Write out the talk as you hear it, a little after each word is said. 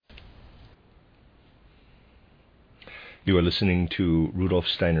You are listening to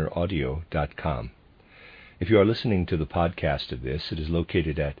RudolfSteinerAudio.com. If you are listening to the podcast of this, it is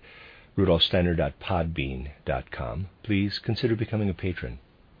located at RudolfSteiner.podbean.com. Please consider becoming a patron.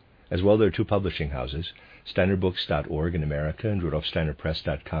 As well, there are two publishing houses, SteinerBooks.org in America and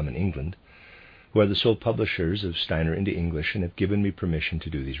RudolfSteinerPress.com in England, who are the sole publishers of Steiner into English and have given me permission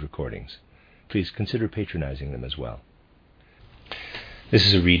to do these recordings. Please consider patronizing them as well. This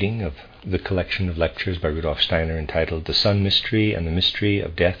is a reading of the collection of lectures by Rudolf Steiner entitled The Sun Mystery and the Mystery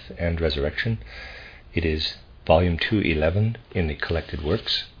of Death and Resurrection. It is Volume 211 in the Collected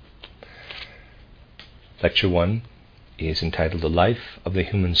Works. Lecture 1 is entitled The Life of the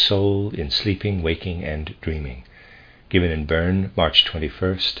Human Soul in Sleeping, Waking, and Dreaming, given in Bern, March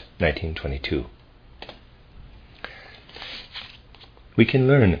 21st, 1922. We can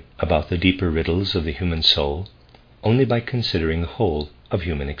learn about the deeper riddles of the human soul only by considering the whole of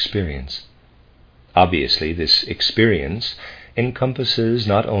human experience. Obviously, this experience encompasses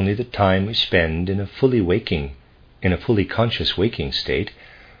not only the time we spend in a fully conscious waking state,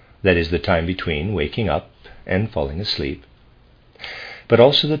 that is, the time between waking up and falling asleep, but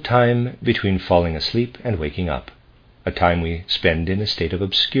also the time between falling asleep and waking up, a time we spend in a state of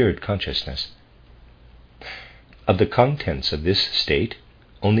obscured consciousness. Of the contents of this state,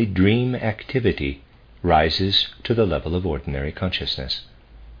 only dream activity rises to the level of ordinary consciousness.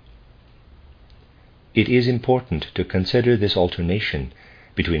 It is important to consider this alternation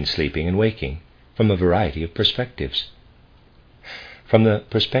between sleeping and waking from a variety of perspectives. From the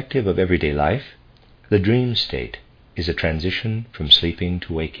perspective of everyday life, the dream state is a transition from sleeping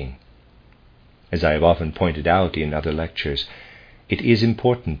to waking. As I have often pointed out in other lectures, it is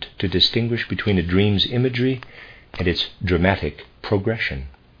important to distinguish between a dream's imagery and its dramatic progression.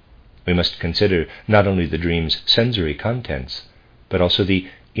 We must consider not only the dream's sensory contents, but also the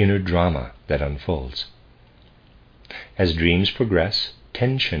inner drama that unfolds. As dreams progress,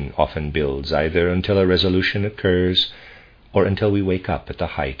 tension often builds, either until a resolution occurs or until we wake up at the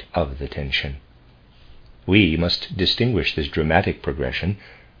height of the tension. We must distinguish this dramatic progression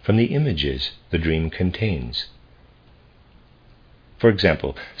from the images the dream contains. For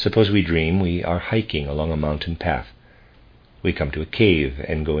example, suppose we dream we are hiking along a mountain path. We come to a cave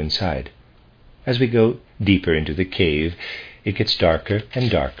and go inside. As we go deeper into the cave, it gets darker and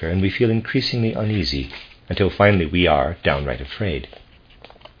darker, and we feel increasingly uneasy, until finally we are downright afraid.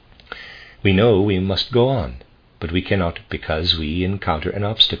 We know we must go on, but we cannot because we encounter an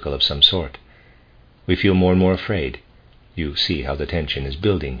obstacle of some sort. We feel more and more afraid. You see how the tension is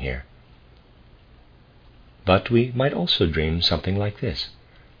building here. But we might also dream something like this.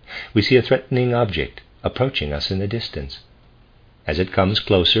 We see a threatening object approaching us in the distance. As it comes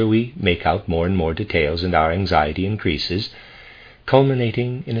closer, we make out more and more details, and our anxiety increases,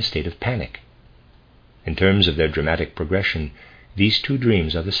 culminating in a state of panic. In terms of their dramatic progression, these two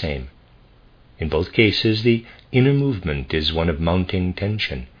dreams are the same. In both cases, the inner movement is one of mounting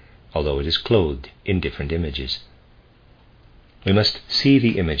tension, although it is clothed in different images. We must see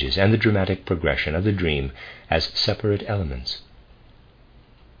the images and the dramatic progression of the dream as separate elements.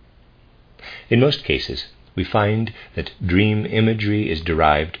 In most cases, we find that dream imagery is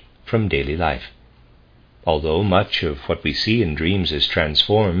derived from daily life. Although much of what we see in dreams is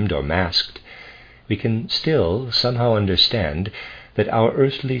transformed or masked, we can still somehow understand that our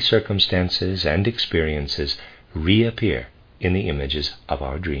earthly circumstances and experiences reappear in the images of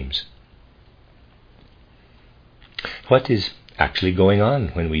our dreams. What is actually going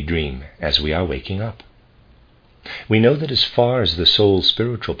on when we dream as we are waking up? We know that as far as the soul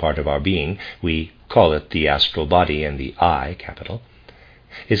spiritual part of our being, we call it the astral body and the I, capital,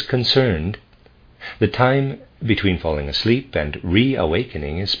 is concerned, the time between falling asleep and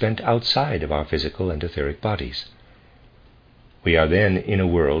reawakening is spent outside of our physical and etheric bodies. We are then in a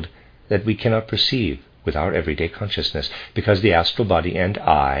world that we cannot perceive with our everyday consciousness, because the astral body and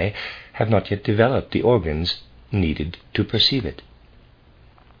I have not yet developed the organs needed to perceive it.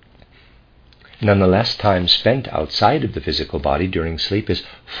 Nonetheless, time spent outside of the physical body during sleep is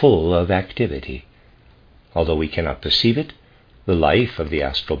full of activity. Although we cannot perceive it, the life of the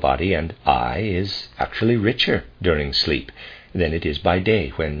astral body and I is actually richer during sleep than it is by day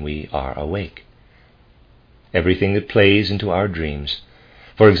when we are awake. Everything that plays into our dreams,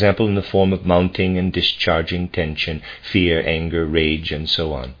 for example in the form of mounting and discharging tension, fear, anger, rage, and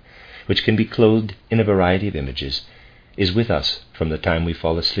so on, which can be clothed in a variety of images, is with us from the time we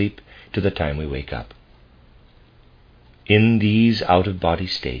fall asleep to the time we wake up. In these out-of-body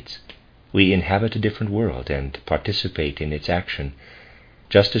states, we inhabit a different world and participate in its action,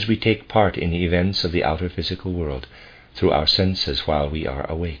 just as we take part in the events of the outer physical world through our senses while we are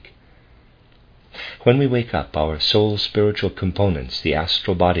awake. When we wake up, our soul's spiritual components, the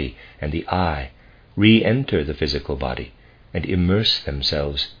astral body and the I, re-enter the physical body and immerse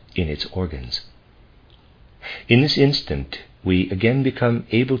themselves in its organs. In this instant, we again become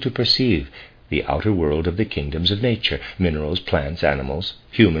able to perceive the outer world of the kingdoms of nature, minerals, plants, animals,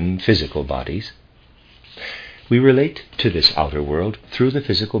 human physical bodies. We relate to this outer world through the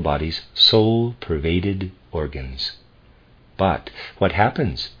physical body's soul-pervaded organs. But what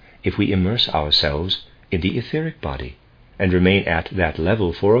happens if we immerse ourselves in the etheric body and remain at that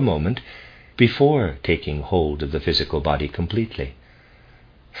level for a moment before taking hold of the physical body completely?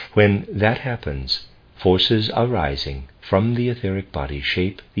 When that happens, forces arising from the etheric body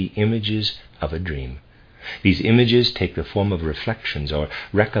shape the images of a dream. These images take the form of reflections or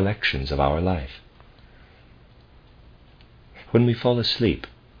recollections of our life. When we fall asleep,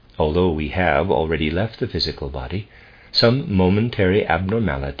 although we have already left the physical body, some momentary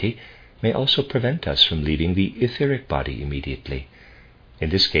abnormality may also prevent us from leaving the etheric body immediately. In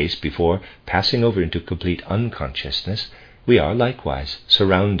this case, before passing over into complete unconsciousness, we are likewise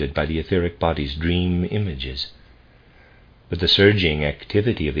surrounded by the etheric body's dream images. But the surging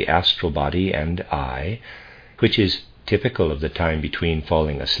activity of the astral body and I, which is typical of the time between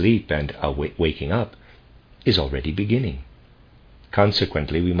falling asleep and waking up, is already beginning.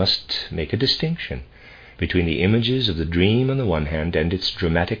 Consequently, we must make a distinction between the images of the dream on the one hand and its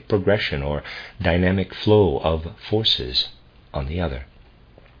dramatic progression or dynamic flow of forces on the other.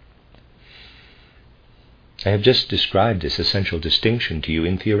 I have just described this essential distinction to you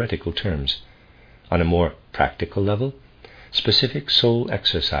in theoretical terms. On a more practical level, specific soul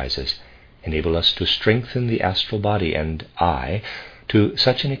exercises enable us to strengthen the astral body and I to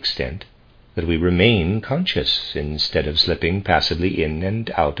such an extent that we remain conscious instead of slipping passively in and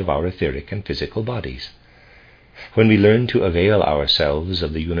out of our etheric and physical bodies. When we learn to avail ourselves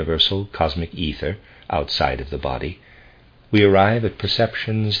of the universal cosmic ether outside of the body, we arrive at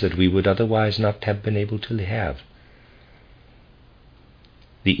perceptions that we would otherwise not have been able to have.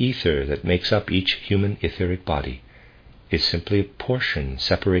 The ether that makes up each human etheric body is simply a portion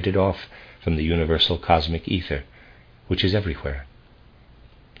separated off from the universal cosmic ether, which is everywhere.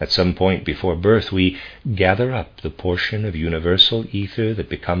 At some point before birth, we gather up the portion of universal ether that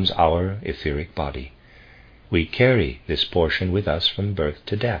becomes our etheric body. We carry this portion with us from birth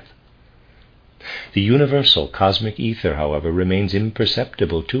to death. The universal cosmic ether, however, remains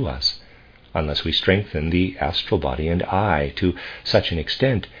imperceptible to us unless we strengthen the astral body and I to such an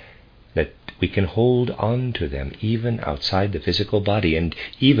extent that we can hold on to them even outside the physical body and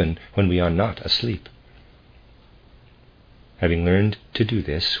even when we are not asleep. Having learned to do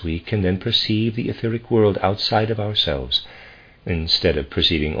this, we can then perceive the etheric world outside of ourselves, instead of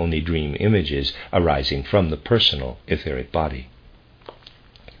perceiving only dream images arising from the personal etheric body.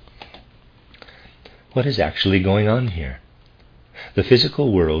 What is actually going on here? The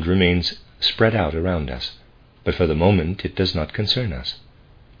physical world remains spread out around us, but for the moment it does not concern us.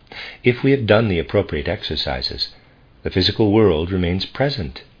 If we have done the appropriate exercises, the physical world remains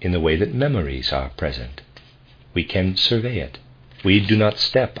present in the way that memories are present. We can survey it. We do not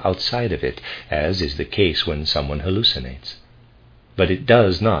step outside of it, as is the case when someone hallucinates. But it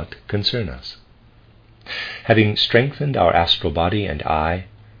does not concern us. Having strengthened our astral body and I,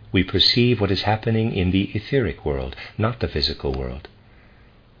 we perceive what is happening in the etheric world, not the physical world.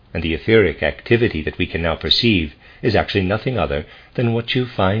 And the etheric activity that we can now perceive is actually nothing other than what you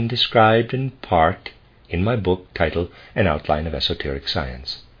find described in part in my book titled An Outline of Esoteric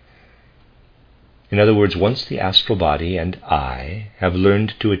Science. In other words, once the astral body and I have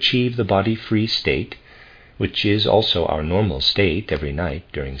learned to achieve the body-free state, which is also our normal state every night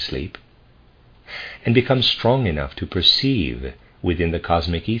during sleep, and become strong enough to perceive within the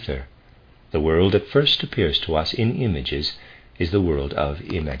cosmic ether, the world that first appears to us in images is the world of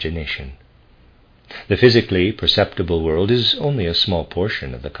imagination. The physically perceptible world is only a small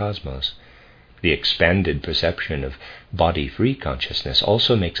portion of the cosmos. The expanded perception of body-free consciousness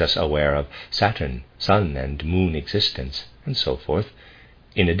also makes us aware of Saturn, Sun, and Moon existence, and so forth,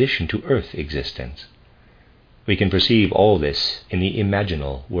 in addition to Earth existence. We can perceive all this in the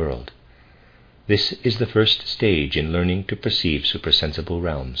imaginal world. This is the first stage in learning to perceive supersensible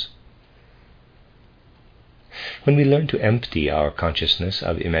realms. When we learn to empty our consciousness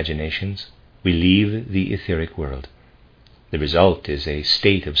of imaginations, we leave the etheric world. The result is a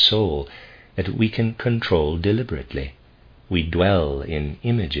state of soul that we can control deliberately. We dwell in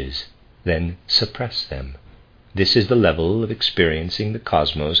images, then suppress them. This is the level of experiencing the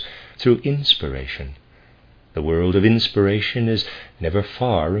cosmos through inspiration. The world of inspiration is never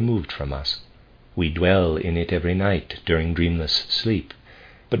far removed from us. We dwell in it every night during dreamless sleep.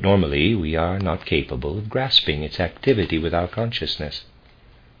 but normally we are not capable of grasping its activity with our consciousness.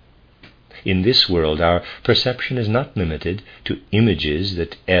 In this world, our perception is not limited to images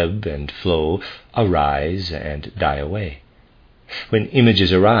that ebb and flow, arise and die away. When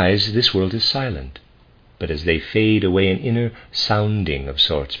images arise, this world is silent, but as they fade away, an inner sounding of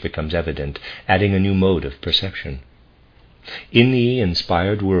sorts becomes evident, adding a new mode of perception. In the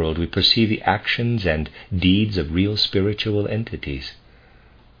inspired world, we perceive the actions and deeds of real spiritual entities.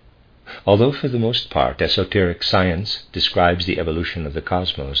 Although for the most part esoteric science describes the evolution of the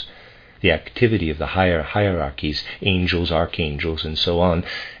cosmos, the activity of the higher hierarchies, angels, archangels, and so on,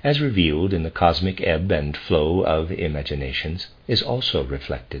 as revealed in the cosmic ebb and flow of imaginations, is also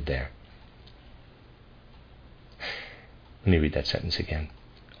reflected there. Let me read that sentence again.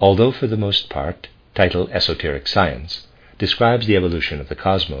 Although for the most part, title Esoteric Science describes the evolution of the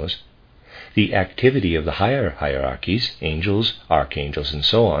cosmos, the activity of the higher hierarchies, angels, archangels, and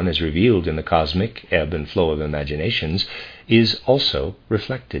so on, as revealed in the cosmic ebb and flow of imaginations, is also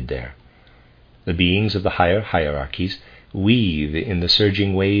reflected there. The beings of the higher hierarchies weave in the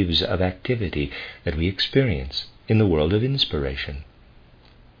surging waves of activity that we experience in the world of inspiration.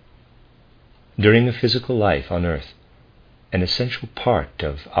 During a physical life on earth, an essential part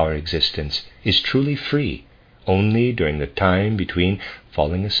of our existence is truly free only during the time between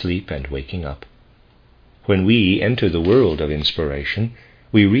falling asleep and waking up. When we enter the world of inspiration,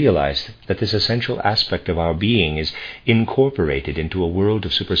 we realize that this essential aspect of our being is incorporated into a world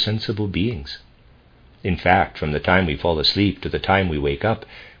of supersensible beings. In fact, from the time we fall asleep to the time we wake up,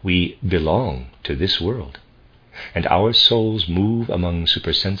 we belong to this world, and our souls move among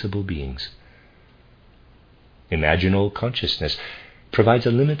supersensible beings. Imaginal consciousness provides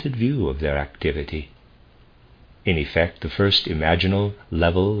a limited view of their activity. In effect, the first imaginal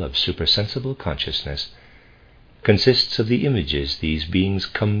level of supersensible consciousness consists of the images these beings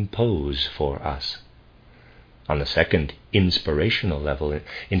compose for us. On the second inspirational level,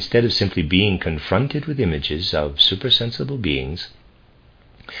 instead of simply being confronted with images of supersensible beings,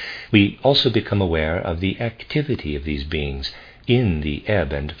 we also become aware of the activity of these beings in the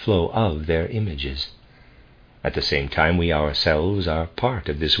ebb and flow of their images. At the same time, we ourselves are part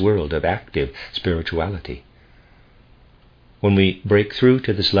of this world of active spirituality. When we break through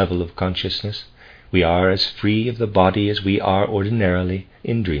to this level of consciousness, we are as free of the body as we are ordinarily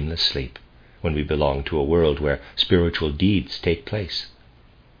in dreamless sleep, when we belong to a world where spiritual deeds take place.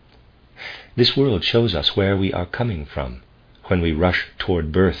 This world shows us where we are coming from when we rush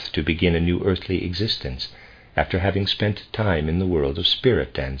toward birth to begin a new earthly existence after having spent time in the world of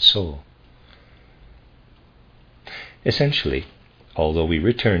spirit and soul. Essentially, although we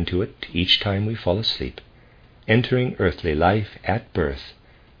return to it each time we fall asleep, entering earthly life at birth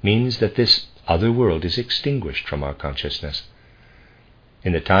means that this other world is extinguished from our consciousness.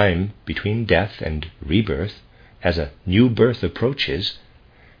 In the time between death and rebirth, as a new birth approaches,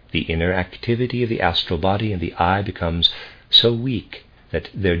 the inner activity of the astral body and the eye becomes so weak that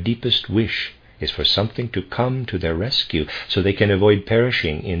their deepest wish is for something to come to their rescue so they can avoid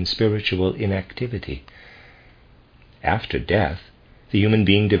perishing in spiritual inactivity. After death, the human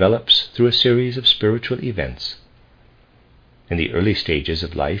being develops through a series of spiritual events. In the early stages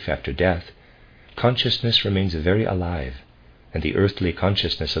of life after death, consciousness remains very alive, and the earthly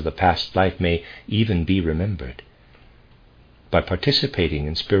consciousness of the past life may even be remembered. By participating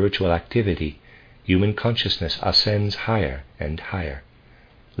in spiritual activity, human consciousness ascends higher and higher.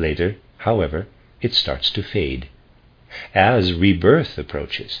 Later, however, it starts to fade. As rebirth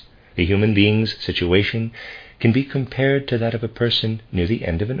approaches, the human being's situation can be compared to that of a person near the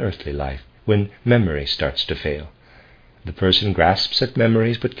end of an earthly life, when memory starts to fail. The person grasps at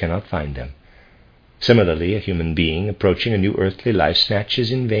memories but cannot find them. Similarly, a human being approaching a new earthly life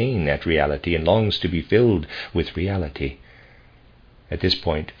snatches in vain at reality and longs to be filled with reality. At this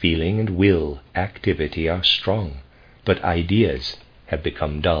point, feeling and will activity are strong, but ideas have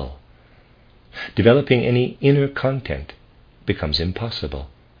become dull. Developing any inner content becomes impossible.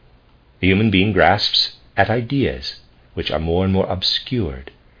 The human being grasps at ideas which are more and more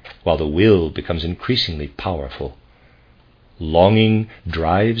obscured, while the will becomes increasingly powerful. Longing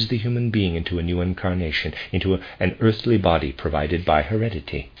drives the human being into a new incarnation, into an earthly body provided by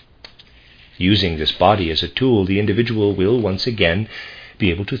heredity. Using this body as a tool, the individual will once again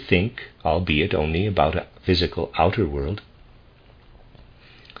be able to think, albeit only about a physical outer world.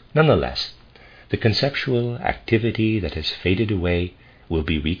 Nonetheless, the conceptual activity that has faded away will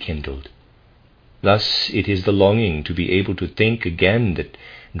be rekindled. Thus, it is the longing to be able to think again that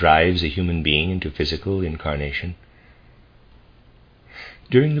drives a human being into physical incarnation.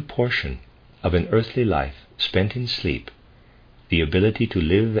 During the portion of an earthly life spent in sleep, the ability to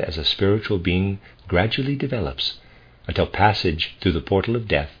live as a spiritual being gradually develops until passage through the portal of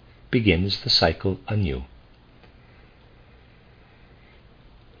death begins the cycle anew.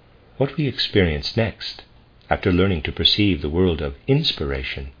 What we experience next, after learning to perceive the world of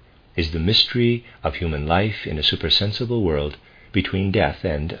inspiration, is the mystery of human life in a supersensible world between death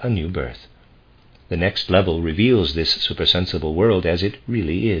and a new birth. The next level reveals this supersensible world as it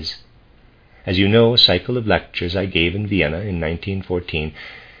really is. As you know, a cycle of lectures I gave in Vienna in 1914,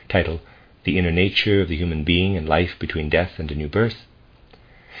 titled The Inner Nature of the Human Being and Life Between Death and a New Birth,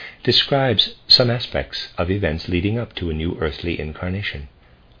 describes some aspects of events leading up to a new earthly incarnation.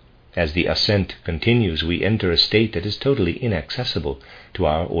 As the ascent continues, we enter a state that is totally inaccessible to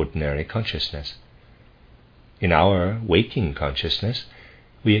our ordinary consciousness. In our waking consciousness,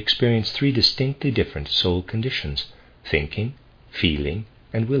 we experience three distinctly different soul conditions: thinking, feeling,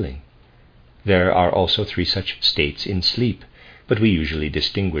 and willing. There are also three such states in sleep, but we usually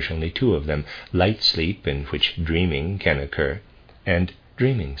distinguish only two of them: light sleep, in which dreaming can occur, and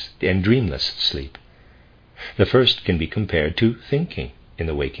dreamless sleep. The first can be compared to thinking in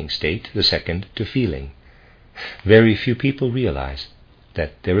the waking state, the second to feeling. Very few people realize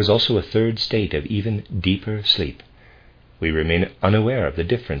that there is also a third state of even deeper sleep. We remain unaware of the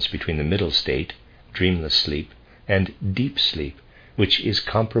difference between the middle state, dreamless sleep, and deep sleep, which is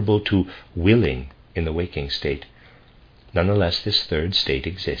comparable to willing in the waking state. Nonetheless, this third state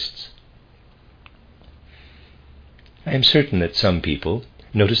exists. I am certain that some people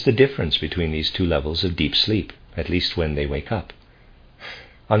notice the difference between these two levels of deep sleep, at least when they wake up.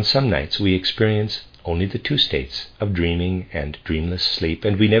 On some nights we experience only the two states of dreaming and dreamless sleep,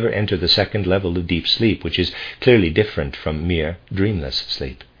 and we never enter the second level of deep sleep, which is clearly different from mere dreamless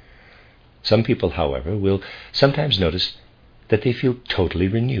sleep. Some people, however, will sometimes notice that they feel totally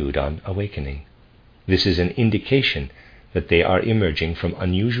renewed on awakening. This is an indication that they are emerging from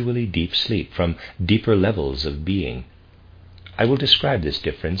unusually deep sleep, from deeper levels of being. I will describe this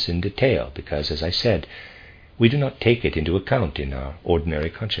difference in detail because, as I said, we do not take it into account in our ordinary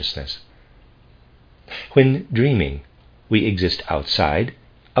consciousness. When dreaming, we exist outside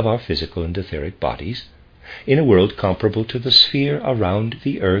of our physical and etheric bodies, in a world comparable to the sphere around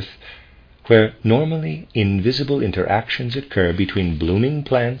the earth, where normally invisible interactions occur between blooming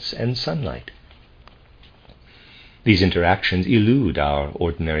plants and sunlight. These interactions elude our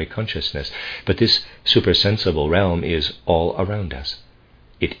ordinary consciousness, but this supersensible realm is all around us.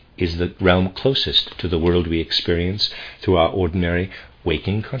 It is the realm closest to the world we experience through our ordinary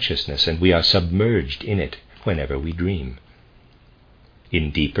waking consciousness, and we are submerged in it whenever we dream.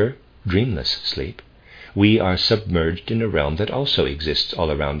 In deeper, dreamless sleep, we are submerged in a realm that also exists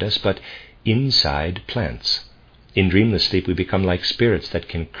all around us, but inside plants. In dreamless sleep, we become like spirits that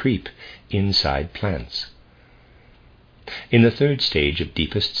can creep inside plants. In the third stage of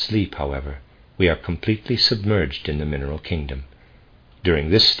deepest sleep, however, we are completely submerged in the mineral kingdom.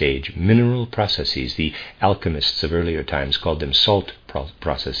 During this stage, mineral processes, the alchemists of earlier times called them salt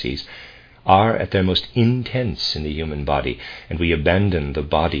processes, are at their most intense in the human body, and we abandon the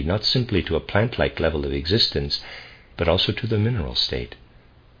body not simply to a plant-like level of existence, but also to the mineral state.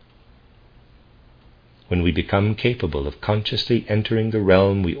 When we become capable of consciously entering the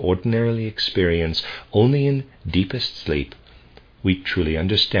realm we ordinarily experience only in deepest sleep, we truly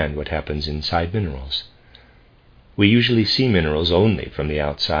understand what happens inside minerals. We usually see minerals only from the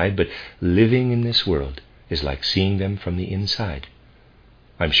outside, but living in this world is like seeing them from the inside.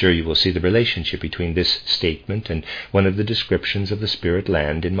 I'm sure you will see the relationship between this statement and one of the descriptions of the spirit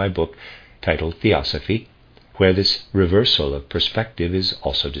land in my book titled Theosophy, where this reversal of perspective is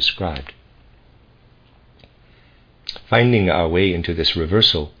also described. Finding our way into this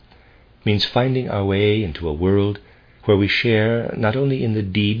reversal means finding our way into a world where we share not only in the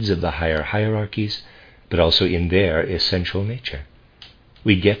deeds of the higher hierarchies, but also in their essential nature.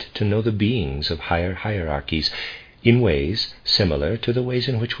 We get to know the beings of higher hierarchies in ways similar to the ways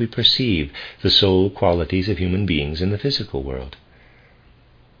in which we perceive the soul qualities of human beings in the physical world.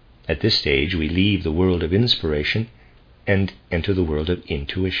 At this stage, we leave the world of inspiration and enter the world of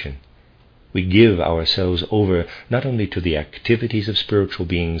intuition. We give ourselves over not only to the activities of spiritual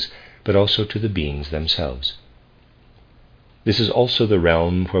beings, but also to the beings themselves. This is also the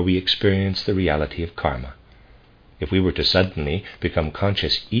realm where we experience the reality of karma. If we were to suddenly become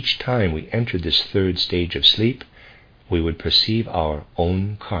conscious each time we entered this third stage of sleep, we would perceive our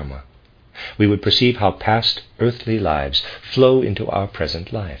own karma. We would perceive how past earthly lives flow into our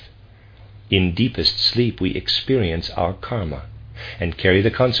present life. In deepest sleep, we experience our karma and carry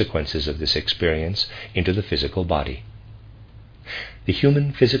the consequences of this experience into the physical body. The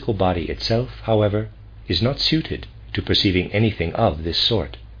human physical body itself, however, is not suited to perceiving anything of this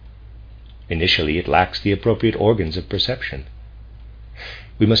sort. Initially, it lacks the appropriate organs of perception.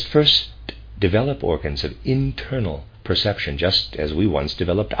 We must first develop organs of internal perception, just as we once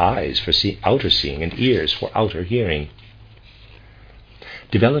developed eyes for outer seeing and ears for outer hearing.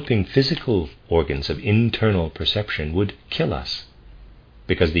 Developing physical organs of internal perception would kill us,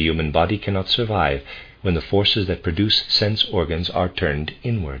 because the human body cannot survive when the forces that produce sense organs are turned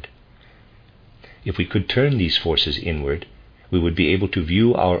inward. If we could turn these forces inward, we would be able to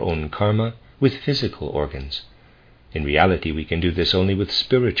view our own karma with physical organs. In reality, we can do this only with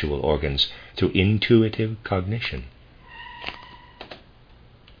spiritual organs, through intuitive cognition.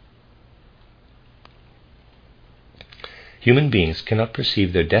 Human beings cannot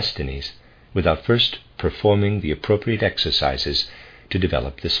perceive their destinies without first performing the appropriate exercises to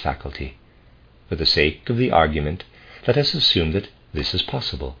develop this faculty. For the sake of the argument, let us assume that this is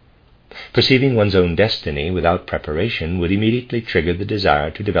possible. Perceiving one's own destiny without preparation would immediately trigger the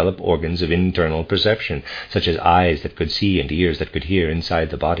desire to develop organs of internal perception, such as eyes that could see and ears that could hear inside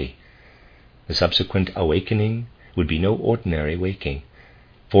the body. The subsequent awakening would be no ordinary waking.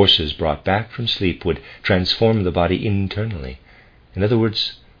 Forces brought back from sleep would transform the body internally. In other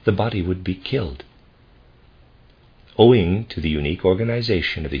words, the body would be killed. Owing to the unique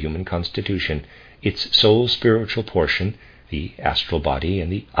organization of the human constitution, its sole spiritual portion, the astral body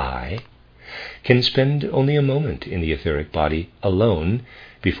and the eye, can spend only a moment in the etheric body alone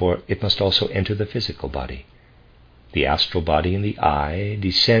before it must also enter the physical body. The astral body and the eye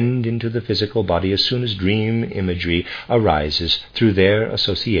descend into the physical body as soon as dream imagery arises through their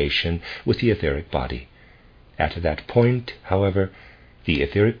association with the etheric body. At that point, however, the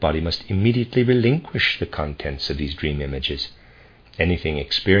etheric body must immediately relinquish the contents of these dream images. Anything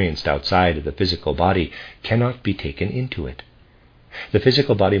experienced outside of the physical body cannot be taken into it. The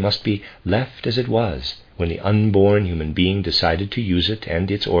physical body must be left as it was when the unborn human being decided to use it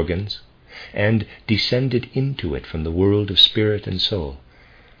and its organs, and descended into it from the world of spirit and soul.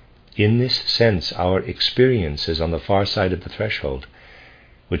 In this sense, our experiences on the far side of the threshold,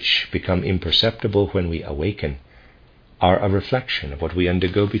 which become imperceptible when we awaken, are a reflection of what we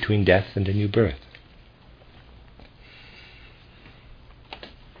undergo between death and a new birth.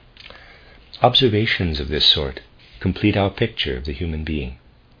 Observations of this sort complete our picture of the human being.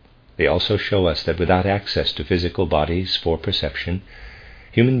 They also show us that without access to physical bodies for perception,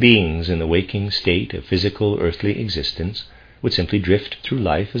 human beings in the waking state of physical earthly existence would simply drift through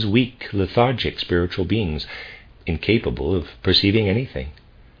life as weak, lethargic spiritual beings, incapable of perceiving anything.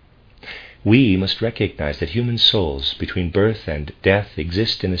 We must recognize that human souls between birth and death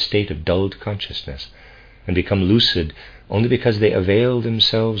exist in a state of dulled consciousness and become lucid only because they avail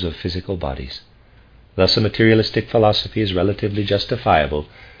themselves of physical bodies. Thus, a materialistic philosophy is relatively justifiable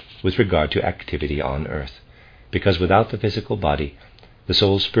with regard to activity on earth, because without the physical body, the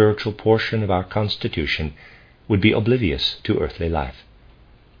soul's spiritual portion of our constitution would be oblivious to earthly life.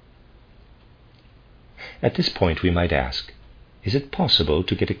 At this point we might ask, is it possible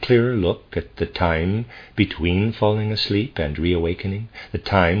to get a clearer look at the time between falling asleep and reawakening, the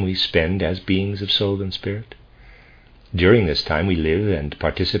time we spend as beings of soul and spirit? During this time we live and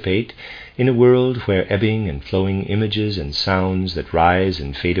participate in a world where ebbing and flowing images and sounds that rise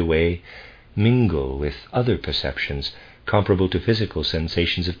and fade away mingle with other perceptions comparable to physical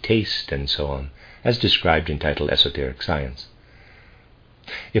sensations of taste and so on, as described in title Esoteric Science.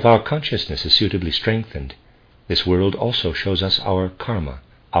 If our consciousness is suitably strengthened, this world also shows us our karma,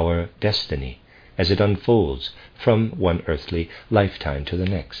 our destiny, as it unfolds from one earthly lifetime to the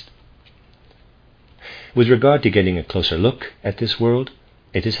next. With regard to getting a closer look at this world,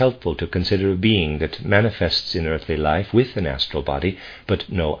 it is helpful to consider a being that manifests in earthly life with an astral body, but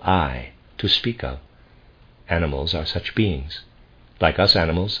no I to speak of. Animals are such beings. Like us,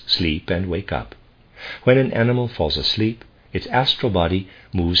 animals sleep and wake up. When an animal falls asleep, its astral body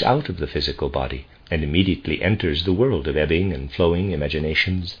moves out of the physical body and immediately enters the world of ebbing and flowing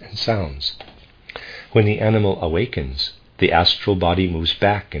imaginations and sounds. When the animal awakens, the astral body moves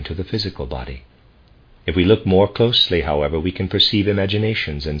back into the physical body. If we look more closely, however, we can perceive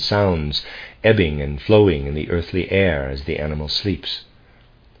imaginations and sounds ebbing and flowing in the earthly air as the animal sleeps.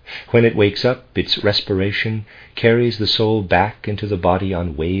 When it wakes up, its respiration carries the soul back into the body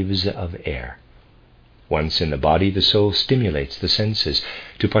on waves of air. Once in the body, the soul stimulates the senses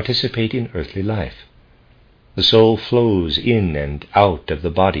to participate in earthly life. The soul flows in and out of the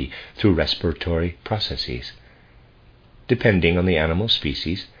body through respiratory processes. Depending on the animal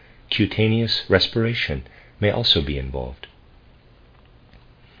species, cutaneous respiration may also be involved.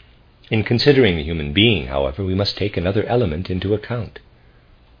 In considering the human being, however, we must take another element into account.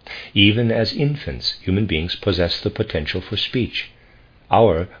 Even as infants, human beings possess the potential for speech.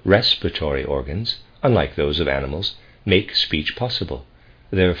 Our respiratory organs, unlike those of animals, make speech possible.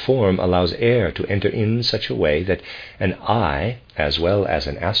 Their form allows air to enter in such a way that an I, as well as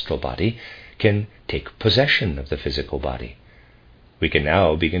an astral body, can take possession of the physical body. We can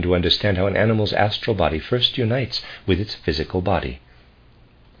now begin to understand how an animal's astral body first unites with its physical body.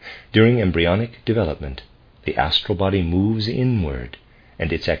 During embryonic development, the astral body moves inward,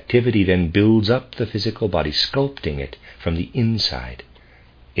 and its activity then builds up the physical body, sculpting it from the inside.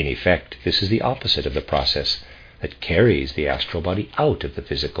 In effect, this is the opposite of the process that carries the astral body out of the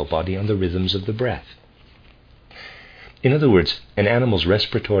physical body on the rhythms of the breath. In other words, an animal's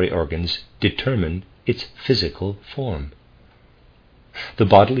respiratory organs determine its physical form. The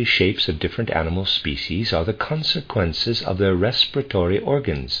bodily shapes of different animal species are the consequences of their respiratory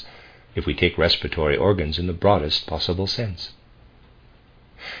organs, if we take respiratory organs in the broadest possible sense.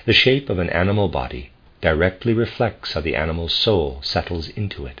 The shape of an animal body directly reflects how the animal's soul settles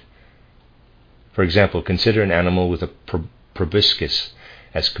into it. For example, consider an animal with a proboscis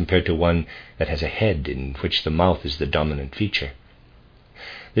as compared to one that has a head in which the mouth is the dominant feature.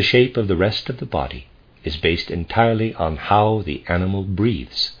 The shape of the rest of the body is based entirely on how the animal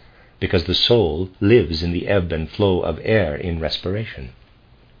breathes, because the soul lives in the ebb and flow of air in respiration.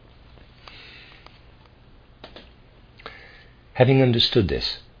 Having understood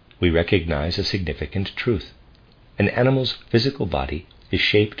this, we recognize a significant truth. An animal's physical body is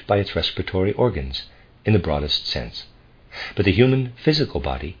shaped by its respiratory organs, in the broadest sense. But the human physical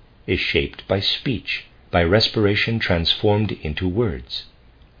body is shaped by speech, by respiration transformed into words.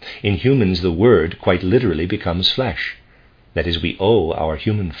 In humans, the word quite literally becomes flesh. That is, we owe our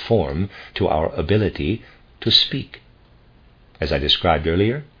human form to our ability to speak. As I described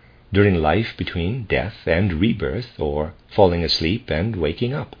earlier, during life between death and rebirth, or falling asleep and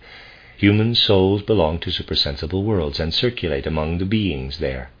waking up, human souls belong to supersensible worlds and circulate among the beings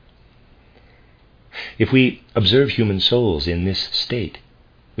there. If we observe human souls in this state,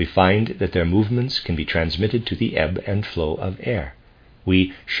 we find that their movements can be transmitted to the ebb and flow of air.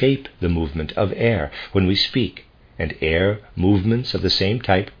 We shape the movement of air when we speak, and air movements of the same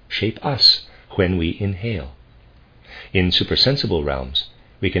type shape us when we inhale. In supersensible realms,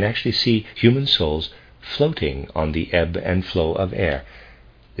 we can actually see human souls floating on the ebb and flow of air.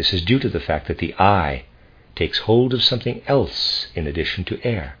 This is due to the fact that the I takes hold of something else in addition to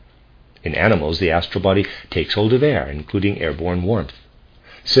air. In animals, the astral body takes hold of air, including airborne warmth.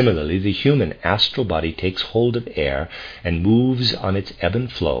 Similarly, the human astral body takes hold of air and moves on its ebb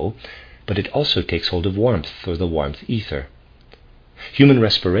and flow, but it also takes hold of warmth, or the warmth ether. Human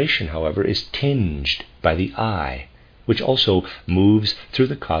respiration, however, is tinged by the I, which also moves through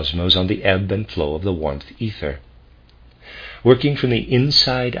the cosmos on the ebb and flow of the warmth ether. Working from the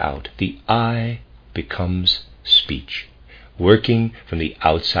inside out, the I becomes speech. Working from the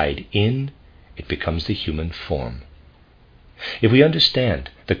outside in, it becomes the human form. If we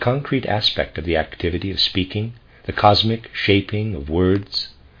understand the concrete aspect of the activity of speaking, the cosmic shaping of words,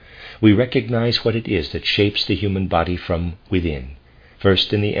 we recognize what it is that shapes the human body from within,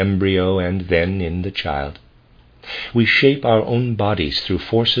 first in the embryo and then in the child. We shape our own bodies through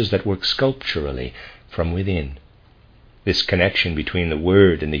forces that work sculpturally from within. This connection between the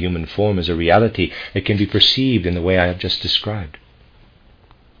word and the human form is a reality that can be perceived in the way I have just described.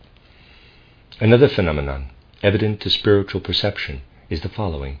 Another phenomenon evident to spiritual perception is the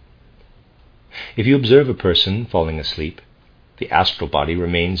following. If you observe a person falling asleep, the astral body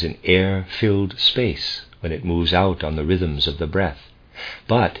remains in air-filled space when it moves out on the rhythms of the breath,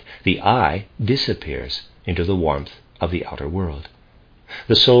 but the I disappears into the warmth of the outer world.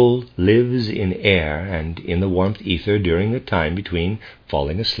 The soul lives in air and in the warmth ether during the time between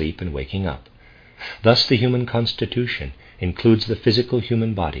falling asleep and waking up. Thus the human constitution includes the physical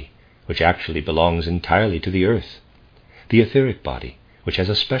human body, which actually belongs entirely to the earth, the etheric body, which has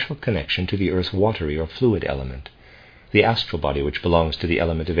a special connection to the earth's watery or fluid element, the astral body, which belongs to the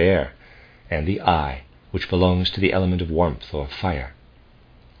element of air, and the I, which belongs to the element of warmth or fire.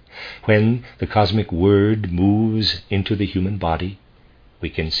 When the cosmic word moves into the human body, we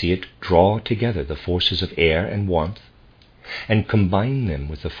can see it draw together the forces of air and warmth and combine them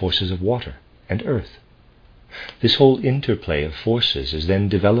with the forces of water and earth. This whole interplay of forces is then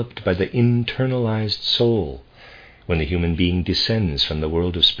developed by the internalized soul when the human being descends from the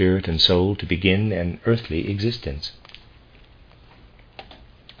world of spirit and soul to begin an earthly existence.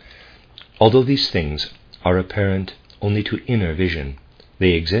 Although these things are apparent only to inner vision,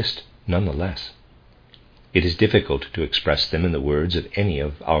 they exist nonetheless. It is difficult to express them in the words of any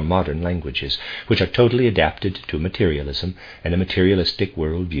of our modern languages, which are totally adapted to materialism and a materialistic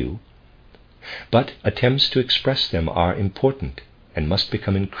worldview. But attempts to express them are important and must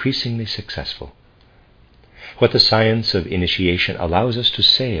become increasingly successful. What the science of initiation allows us to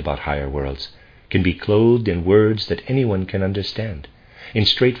say about higher worlds can be clothed in words that anyone can understand, in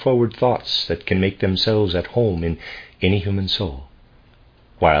straightforward thoughts that can make themselves at home in any human soul.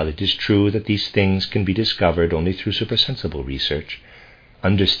 While it is true that these things can be discovered only through supersensible research,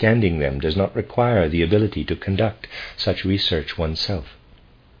 understanding them does not require the ability to conduct such research oneself.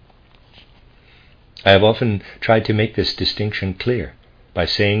 I have often tried to make this distinction clear by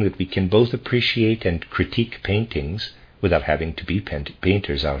saying that we can both appreciate and critique paintings without having to be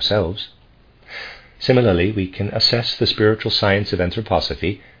painters ourselves. Similarly, we can assess the spiritual science of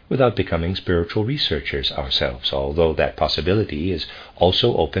anthroposophy without becoming spiritual researchers ourselves, although that possibility is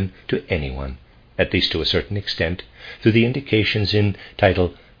also open to anyone, at least to a certain extent, through the indications in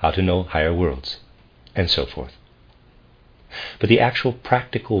title How to Know Higher Worlds, and so forth. But the actual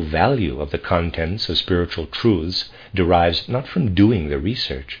practical value of the contents of spiritual truths derives not from doing the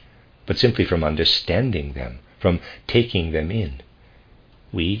research, but simply from understanding them, from taking them in.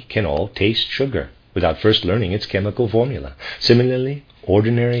 We can all taste sugar without first learning its chemical formula. Similarly,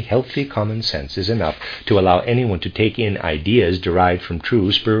 ordinary, healthy common sense is enough to allow anyone to take in ideas derived from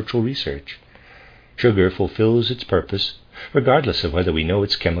true spiritual research. Sugar fulfills its purpose, regardless of whether we know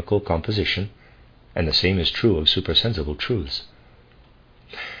its chemical composition, and the same is true of supersensible truths.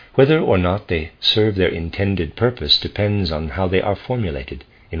 Whether or not they serve their intended purpose depends on how they are formulated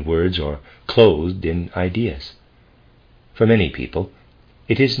in words or clothed in ideas. For many people,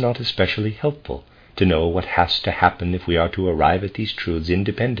 it is not especially helpful to know what has to happen if we are to arrive at these truths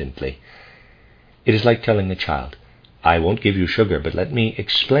independently. It is like telling a child, "I won't give you sugar, but let me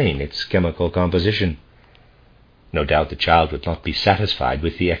explain its chemical composition." No doubt the child would not be satisfied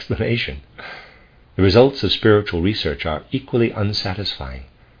with the explanation. The results of spiritual research are equally unsatisfying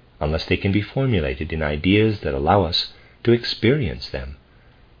unless they can be formulated in ideas that allow us to experience them.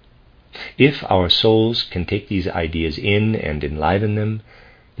 If our souls can take these ideas in and enliven them,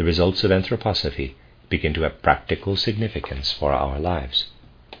 the results of anthroposophy begin to have practical significance for our lives.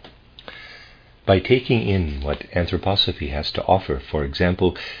 By taking in what anthroposophy has to offer, for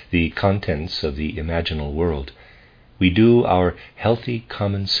example, the contents of the imaginal world, we do our healthy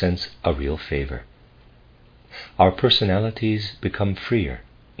common sense a real favor. Our personalities become freer,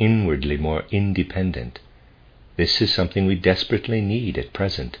 inwardly more independent. This is something we desperately need at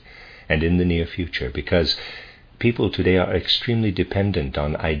present and in the near future, because people today are extremely dependent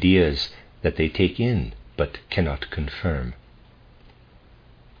on ideas that they take in but cannot confirm.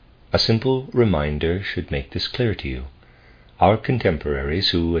 A simple reminder should make this clear to you. Our contemporaries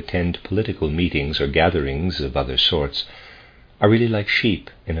who attend political meetings or gatherings of other sorts are really like sheep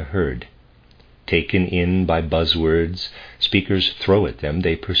in a herd. Taken in by buzzwords speakers throw at them,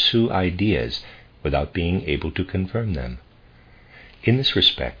 they pursue ideas without being able to confirm them. In this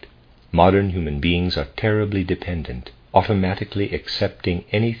respect, modern human beings are terribly dependent, automatically accepting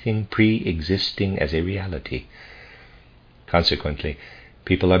anything pre-existing as a reality. Consequently,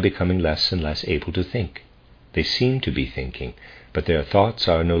 people are becoming less and less able to think. They seem to be thinking, but their thoughts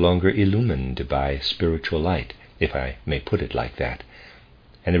are no longer illumined by spiritual light, if I may put it like that,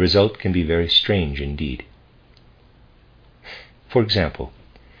 and the result can be very strange indeed. For example,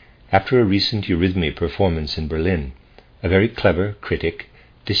 after a recent Eurythmy performance in Berlin, a very clever critic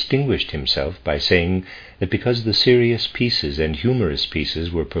distinguished himself by saying that because the serious pieces and humorous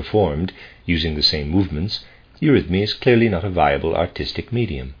pieces were performed using the same movements, Eurythmy is clearly not a viable artistic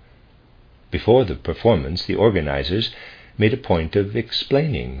medium. Before the performance, the organizers made a point of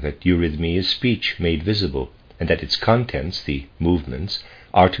explaining that Eurythmy is speech made visible, and that its contents, the movements,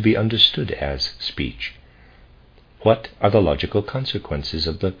 are to be understood as speech. What are the logical consequences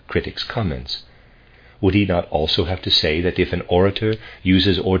of the critic's comments? Would he not also have to say that if an orator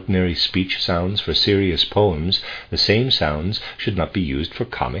uses ordinary speech sounds for serious poems, the same sounds should not be used for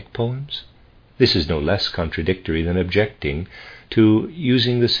comic poems? This is no less contradictory than objecting to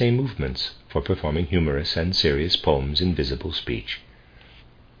using the same movements for performing humorous and serious poems in visible speech.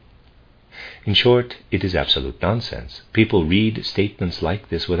 In short, it is absolute nonsense. People read statements like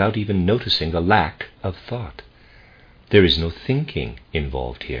this without even noticing the lack of thought. There is no thinking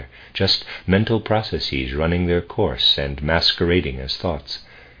involved here, just mental processes running their course and masquerading as thoughts.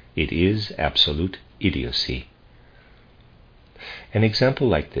 It is absolute idiocy. An example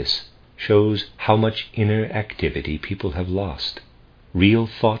like this shows how much inner activity people have lost. Real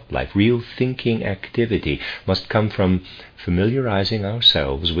thought life, real thinking activity must come from familiarizing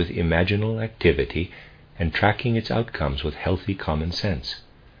ourselves with imaginal activity and tracking its outcomes with healthy common sense.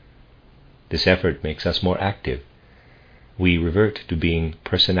 This effort makes us more active. We revert to being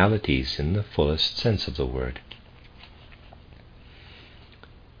personalities in the fullest sense of the word.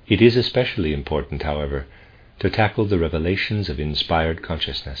 It is especially important, however, to tackle the revelations of inspired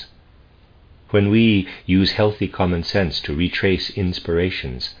consciousness. When we use healthy common sense to retrace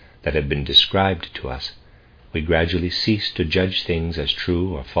inspirations that have been described to us, we gradually cease to judge things as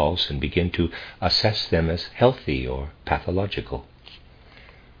true or false and begin to assess them as healthy or pathological.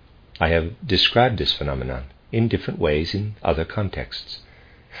 I have described this phenomenon in different ways in other contexts.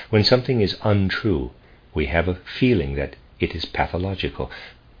 When something is untrue, we have a feeling that it is pathological.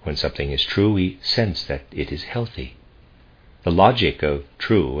 When something is true, we sense that it is healthy. The logic of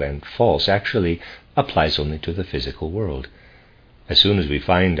true and false actually applies only to the physical world. As soon as we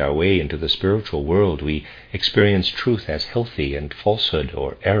find our way into the spiritual world, we experience truth as healthy and falsehood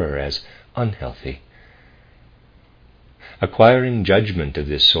or error as unhealthy. Acquiring judgment of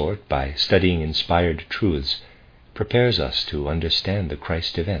this sort by studying inspired truths prepares us to understand the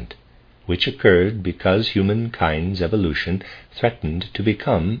Christ event, which occurred because humankind's evolution threatened to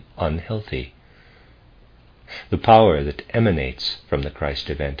become unhealthy. The power that emanates from the Christ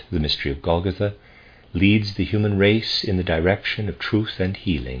event, the mystery of Golgotha, leads the human race in the direction of truth and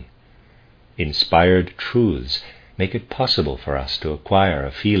healing. Inspired truths make it possible for us to acquire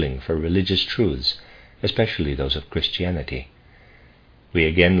a feeling for religious truths, especially those of Christianity. We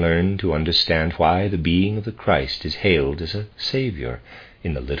again learn to understand why the being of the Christ is hailed as a Savior,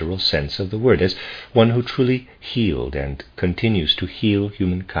 in the literal sense of the word, as one who truly healed and continues to heal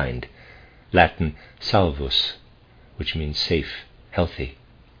humankind. Latin salvus, which means safe, healthy.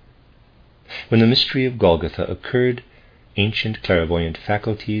 When the mystery of Golgotha occurred, ancient clairvoyant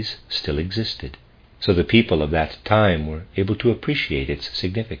faculties still existed, so the people of that time were able to appreciate its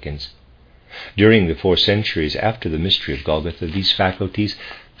significance. During the 4 centuries after the mystery of Golgotha, these faculties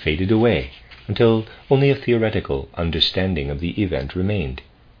faded away until only a theoretical understanding of the event remained.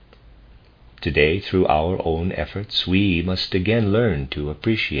 Today, through our own efforts, we must again learn to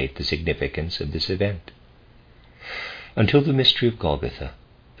appreciate the significance of this event. Until the mystery of Golgotha,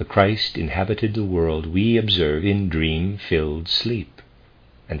 the Christ inhabited the world we observe in dream-filled sleep,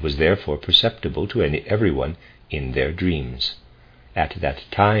 and was therefore perceptible to everyone in their dreams. At that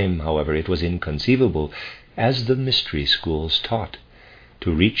time, however, it was inconceivable, as the mystery schools taught,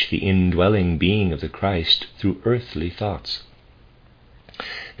 to reach the indwelling being of the Christ through earthly thoughts.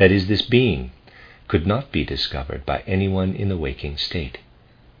 That is, this being could not be discovered by anyone in the waking state.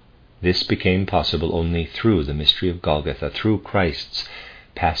 This became possible only through the mystery of Golgotha, through Christ's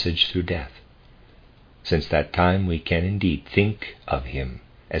passage through death. Since that time we can indeed think of him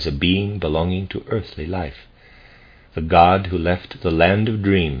as a being belonging to earthly life. The God who left the land of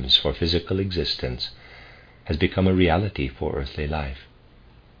dreams for physical existence has become a reality for earthly life,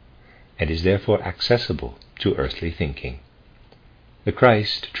 and is therefore accessible to earthly thinking. The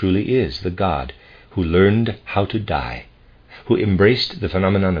Christ truly is the God who learned how to die, who embraced the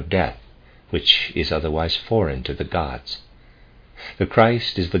phenomenon of death, which is otherwise foreign to the gods. The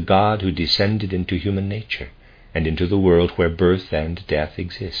Christ is the God who descended into human nature and into the world where birth and death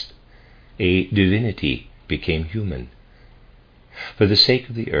exist. A divinity became human. For the sake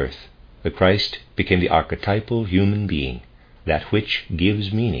of the earth, the Christ became the archetypal human being, that which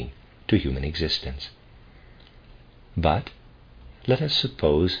gives meaning to human existence. But let us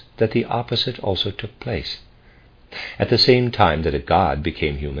suppose that the opposite also took place. At the same time that a God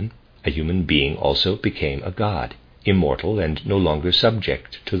became human, a human being also became a God, immortal and no longer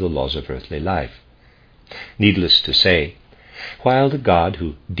subject to the laws of earthly life. Needless to say, while the God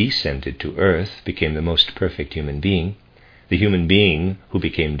who descended to earth became the most perfect human being, the human being who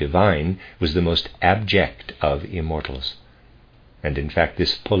became divine was the most abject of immortals. And in fact,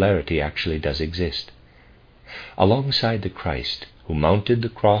 this polarity actually does exist. Alongside the Christ who mounted the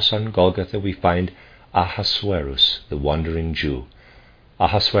cross on Golgotha, we find Ahasuerus, the wandering Jew.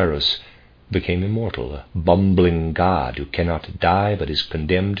 Ahasuerus became immortal, a bumbling god who cannot die but is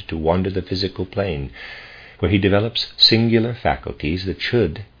condemned to wander the physical plane, where he develops singular faculties that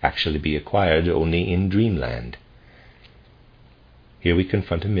should actually be acquired only in dreamland. Here we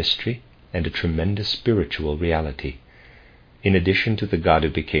confront a mystery and a tremendous spiritual reality. In addition to the God who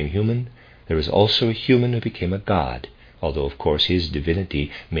became human, there is also a human who became a god, although of course his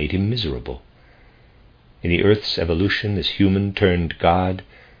divinity made him miserable. In the earth's evolution, this human-turned God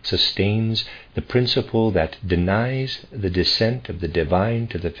sustains the principle that denies the descent of the divine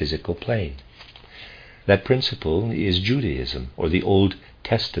to the physical plane. That principle is Judaism, or the Old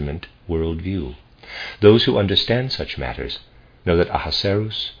Testament worldview. Those who understand such matters know that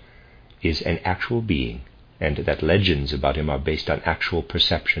Ahasuerus is an actual being, and that legends about him are based on actual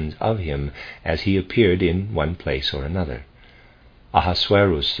perceptions of him as he appeared in one place or another.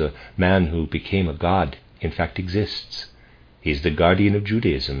 Ahasuerus, the man who became a god, in fact exists. He is the guardian of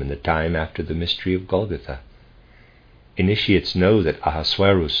Judaism in the time after the mystery of Golgotha. Initiates know that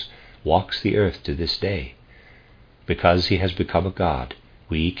Ahasuerus walks the earth to this day. Because he has become a god,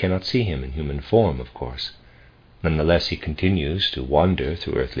 we cannot see him in human form, of course. Nonetheless, he continues to wander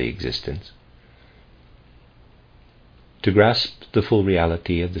through earthly existence. To grasp the full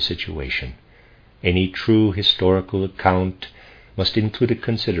reality of the situation, any true historical account must include a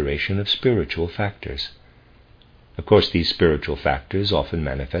consideration of spiritual factors. Of course, these spiritual factors often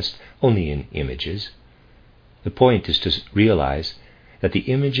manifest only in images. The point is to realize that the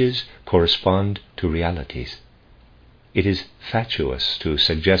images correspond to realities. It is fatuous to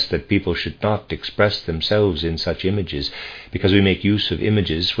suggest that people should not express themselves in such images because we make use of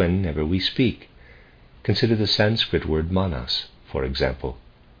images whenever we speak. Consider the Sanskrit word manas, for example.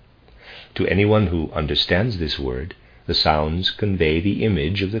 To anyone who understands this word, the sounds convey the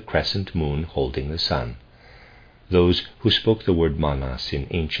image of the crescent moon holding the sun. Those who spoke the word manas in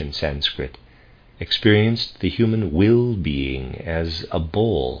ancient Sanskrit experienced the human will being as a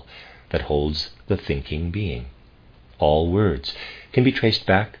bowl that holds the thinking being. All words can be traced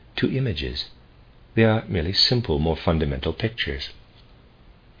back to images. They are merely simple, more fundamental pictures.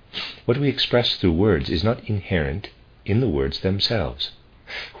 What we express through words is not inherent in the words themselves.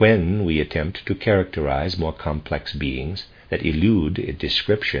 When we attempt to characterize more complex beings that elude a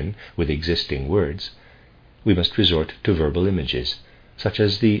description with existing words, we must resort to verbal images, such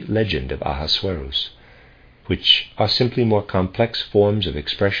as the legend of Ahasuerus, which are simply more complex forms of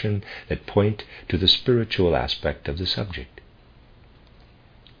expression that point to the spiritual aspect of the subject.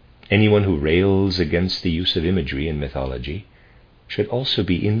 Anyone who rails against the use of imagery in mythology should also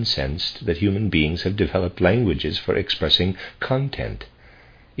be incensed that human beings have developed languages for expressing content.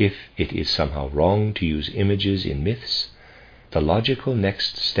 If it is somehow wrong to use images in myths, the logical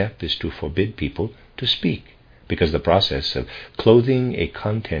next step is to forbid people to speak, because the process of clothing a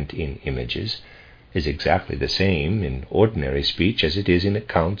content in images is exactly the same in ordinary speech as it is in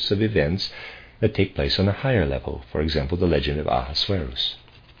accounts of events that take place on a higher level, for example, the legend of Ahasuerus.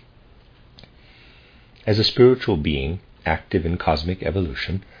 As a spiritual being active in cosmic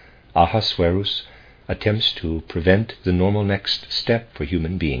evolution, Ahasuerus attempts to prevent the normal next step for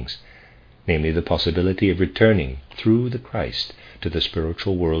human beings, namely the possibility of returning through the Christ to the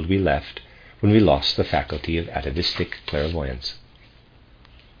spiritual world we left when we lost the faculty of atavistic clairvoyance.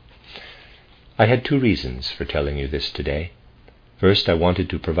 I had two reasons for telling you this today. First, I wanted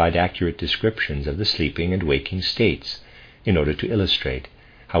to provide accurate descriptions of the sleeping and waking states in order to illustrate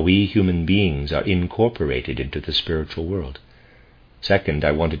how we human beings are incorporated into the spiritual world. Second,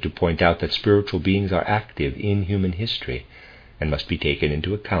 I wanted to point out that spiritual beings are active in human history and must be taken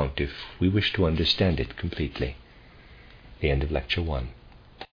into account if we wish to understand it completely. The end of Lecture 1.